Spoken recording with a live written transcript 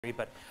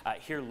But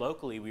here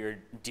locally, we are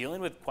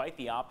dealing with quite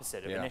the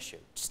opposite of an issue.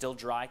 Still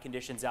dry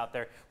conditions out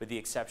there, with the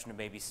exception of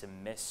maybe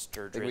some mist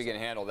or drizzle. I think we can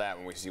handle that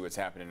when we see what's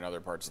happening in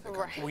other parts of the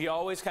country. We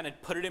always kind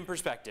of put it in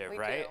perspective,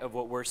 right, of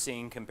what we're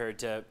seeing compared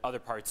to other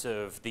parts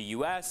of the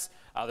U.S.,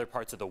 other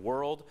parts of the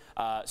world.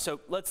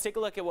 So let's take a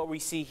look at what we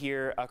see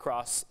here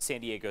across San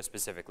Diego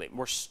specifically.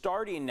 We're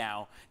starting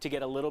now to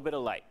get a little bit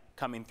of light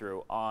coming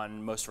through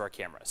on most of our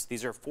cameras.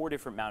 These are 4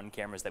 different mountain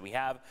cameras that we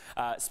have.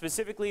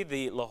 Specifically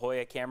the La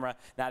Jolla camera,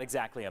 not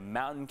exactly a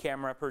mountain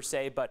camera per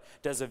se, but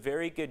does a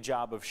very good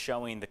job of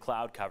showing the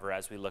cloud cover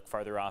as we look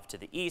farther off to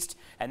the east,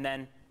 and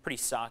then pretty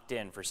socked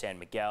in for San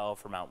Miguel,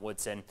 for Mount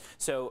Woodson.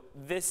 So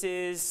this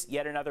is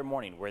yet another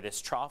morning where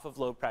this trough of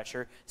low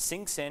pressure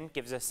sinks in,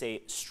 gives us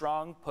a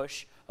strong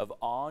push of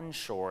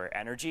onshore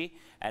energy,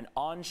 and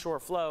onshore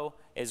flow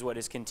is what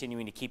is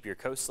continuing to keep your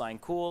coastline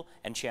cool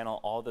and channel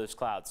all those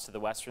clouds to the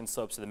western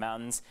slopes of the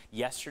mountains.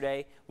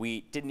 Yesterday,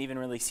 we didn't even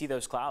really see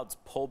those clouds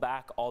pull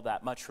back all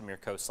that much from your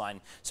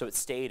coastline, so it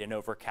stayed an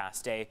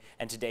overcast day,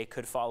 and today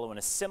could follow in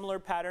a similar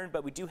pattern,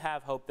 but we do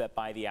have hope that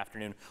by the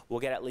afternoon we'll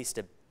get at least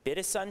a bit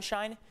of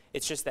sunshine.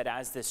 It's just that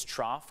as this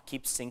trough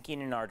keeps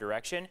sinking in our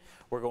direction,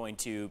 we're going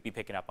to be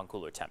picking up on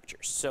cooler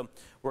temperatures. So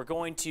we're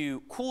going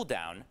to cool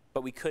down,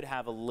 but we could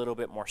have a little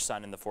bit more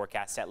sun in the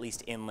forecast, at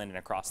least inland and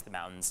across the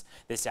mountains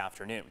this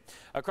afternoon.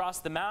 Across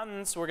the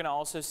mountains, we're going to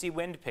also see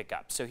wind pick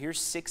up. So here's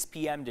 6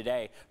 p.m.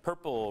 today,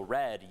 purple,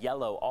 red,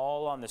 yellow,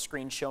 all on the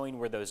screen showing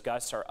where those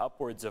gusts are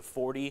upwards of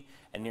 40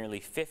 and nearly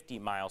 50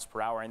 miles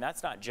per hour. And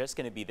that's not just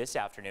going to be this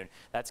afternoon.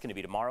 That's going to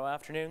be tomorrow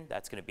afternoon.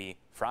 That's going to be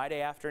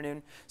Friday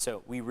afternoon.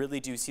 So we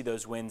really do see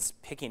those winds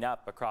picking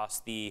up across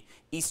the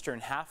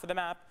eastern half of the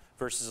map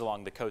versus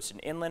along the coast and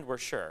inland. We're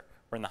sure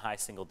we're in the high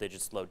single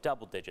digits, low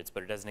double digits,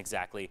 but it doesn't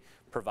exactly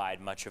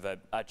provide much of a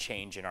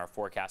change in our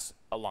forecast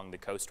along the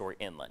coast or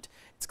inland.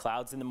 It's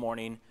clouds in the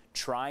morning,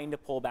 trying to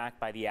pull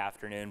back by the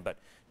afternoon, but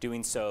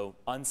doing so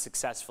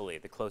unsuccessfully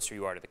the closer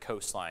you are to the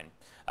coastline.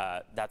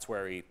 That's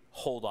where we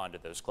hold on to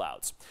those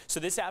clouds. So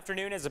this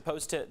afternoon, as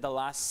opposed to the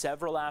last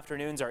several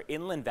afternoons, our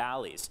inland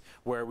valleys,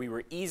 where we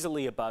were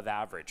easily above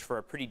average for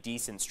a pretty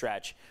decent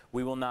stretch,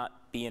 we will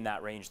not be in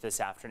that range this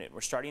afternoon.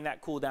 We're starting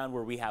that cool down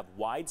where we have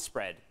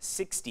widespread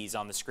 60s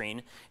on the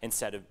screen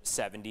instead of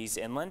 70s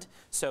inland.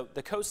 So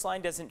the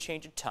coastline doesn't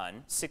change a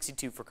ton.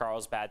 62 for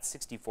Carlsbad,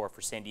 64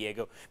 for San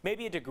Diego.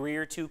 Maybe a degree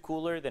or two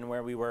cooler than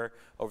where we were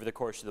over the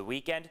course of the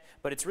weekend,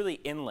 but it's really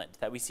inland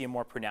that we see a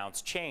more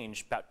pronounced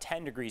change, about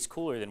 10 degrees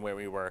cooler than where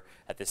we were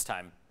at this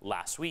time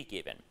last week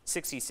even.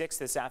 66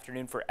 this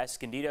afternoon for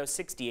Escondido,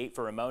 68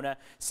 for Ramona,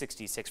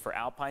 66 for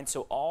Alpine.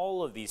 So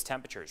all of these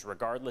temperatures,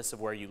 regardless of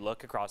where you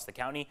look across the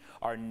county,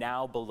 are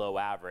now below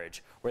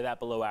average, where that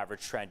below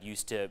average trend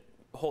used to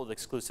hold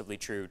exclusively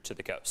true to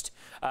the coast.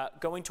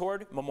 Going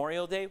toward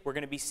Memorial Day, we're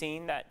going to be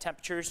seeing that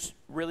temperatures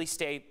really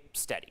stay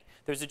steady.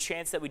 There's a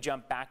chance that we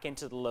jump back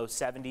into the low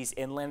 70s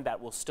inland. That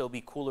will still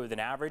be cooler than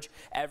average.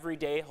 Every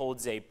day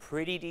holds a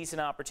pretty decent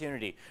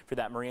opportunity for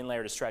that marine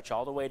layer to stretch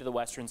all the way to the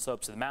western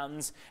slopes of the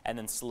mountains and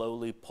then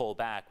slowly pull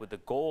back, with the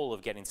goal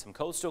of getting some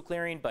coastal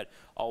clearing, but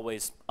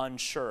always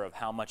unsure of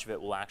how much of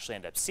it we'll actually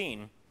end up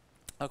seeing.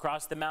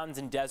 Across the mountains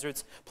and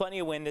deserts, plenty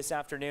of wind this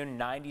afternoon,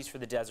 90s for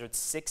the deserts,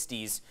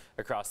 60s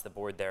across the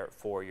board there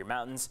for your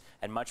mountains,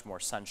 and much more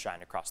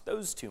sunshine across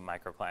those 2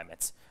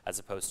 microclimates as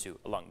opposed to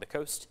along the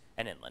coast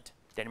and inland.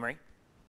 Danny Marie?